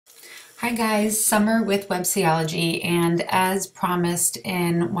Hi guys, Summer with Webciology, and as promised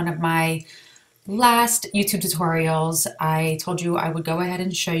in one of my last YouTube tutorials, I told you I would go ahead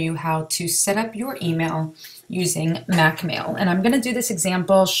and show you how to set up your email using Macmail. And I'm going to do this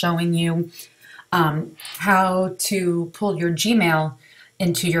example showing you how to pull your Gmail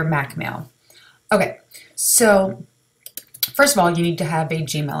into your Macmail. Okay, so first of all, you need to have a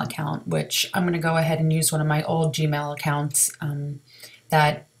Gmail account, which I'm going to go ahead and use one of my old Gmail accounts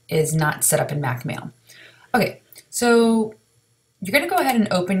that is not set up in Macmail. Okay, so you're going to go ahead and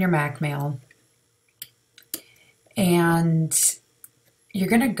open your Macmail, and you're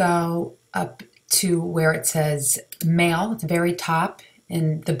going to go up to where it says Mail at the very top,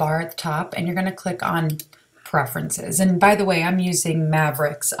 in the bar at the top, and you're going to click on Preferences. And by the way, I'm using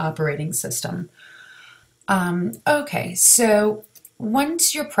Mavericks operating system. Okay, so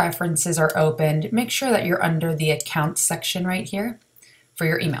once your preferences are opened, make sure that you're under the Accounts section right here for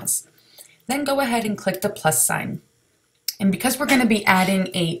your emails. Then go ahead and click the plus sign. And because we're going to be adding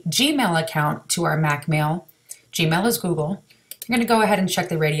a Gmail account to our Macmail, Gmail is Google, you're going to go ahead and check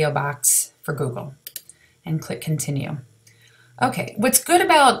the radio box for Google and click continue. Okay, what's good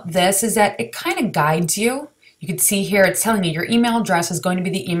about this is that it kind of guides you. You can see here it's telling you your email address is going to be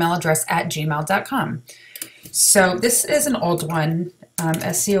the email address at gmail.com. So this is an old one,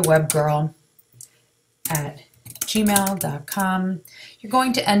 SEO Web Girl at gmail.com. You're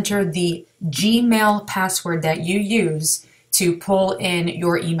going to enter the Gmail password that you use to pull in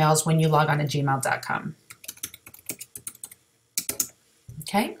your emails when you log on to gmail.com.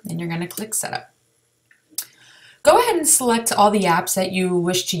 Okay, and you're going to click Setup. Go ahead and select all the apps that you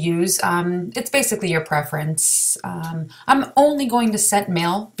wish to use. It's basically your preference. I'm only going to set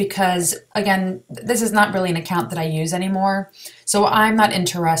Mail because, again, this is not really an account that I use anymore. So I'm not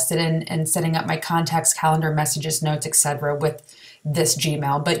interested in setting up my contacts, calendar, messages, notes, etc. with this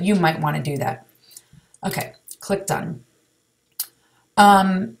Gmail, but you might want to do that. Okay, click Done.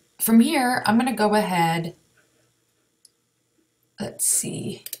 From here, I'm going to go ahead. Let's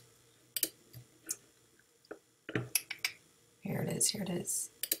see. Here it is, here it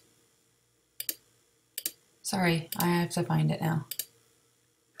is. Sorry, I have to find it now.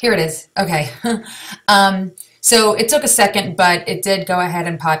 Here it is, okay. So it took a second, but it did go ahead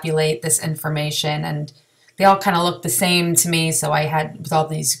and populate this information, and they all kind of look the same to me, so I had, with all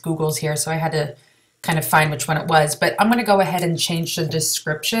these Googles here, so I had to kind of find which one it was. But I'm gonna go ahead and change the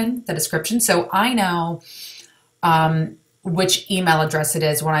description, so I know which email address it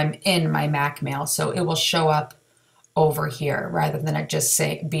is when I'm in my Macmail, so it will show up over here rather than it just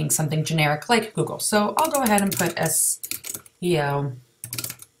being something generic like Google. So I'll go ahead and put SEO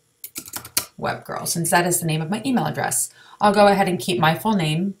Web Girl, since that is the name of my email address. I'll go ahead and keep my full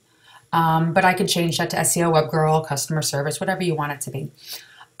name, but I could change that to SEO Web Girl, customer service, whatever you want it to be.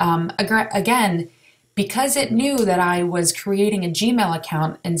 Again, because it knew that I was creating a Gmail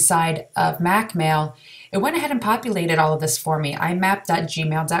account inside of Macmail, it went ahead and populated all of this for me.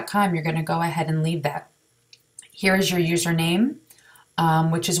 imap.gmail.com. You're going to go ahead and leave that. Here is your username,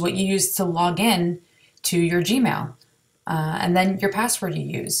 which is what you use to log in to your Gmail, and then your password you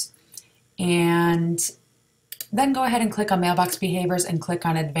use. And then go ahead and click on Mailbox Behaviors and click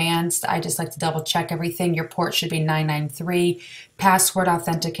on Advanced. I just like to double check everything. Your port should be 993. Password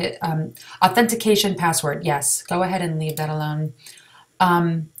authentication password, yes. Go ahead and leave that alone.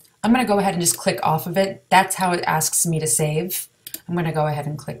 I'm going to go ahead and just click off of it. That's how it asks me to save. I'm going to go ahead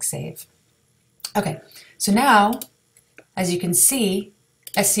and click Save. Okay, so now, as you can see,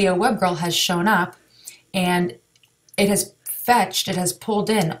 SEO Web Girl has shown up, and it has pulled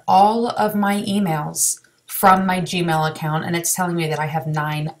in all of my emails from my Gmail account, and it's telling me that I have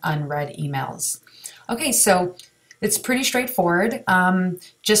 9 unread emails. Okay, so it's pretty straightforward.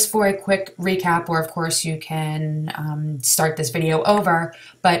 Just for a quick recap, or of course you can start this video over,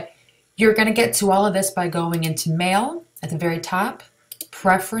 but you're going to get to all of this by going into Mail at the very top,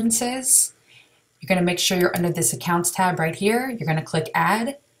 Preferences. You're going to make sure you're under this Accounts tab right here. You're going to click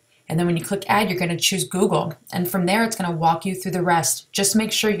Add, and then when you click Add, you're going to choose Google, and from there it's going to walk you through the rest. Just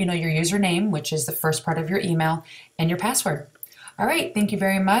make sure you know your username, which is the first part of your email, and your password. All right, thank you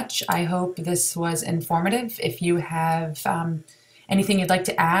very much. I hope this was informative. If you have anything you'd like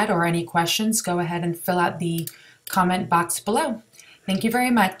to add or any questions, go ahead and fill out the comment box below. Thank you very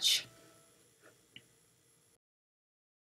much.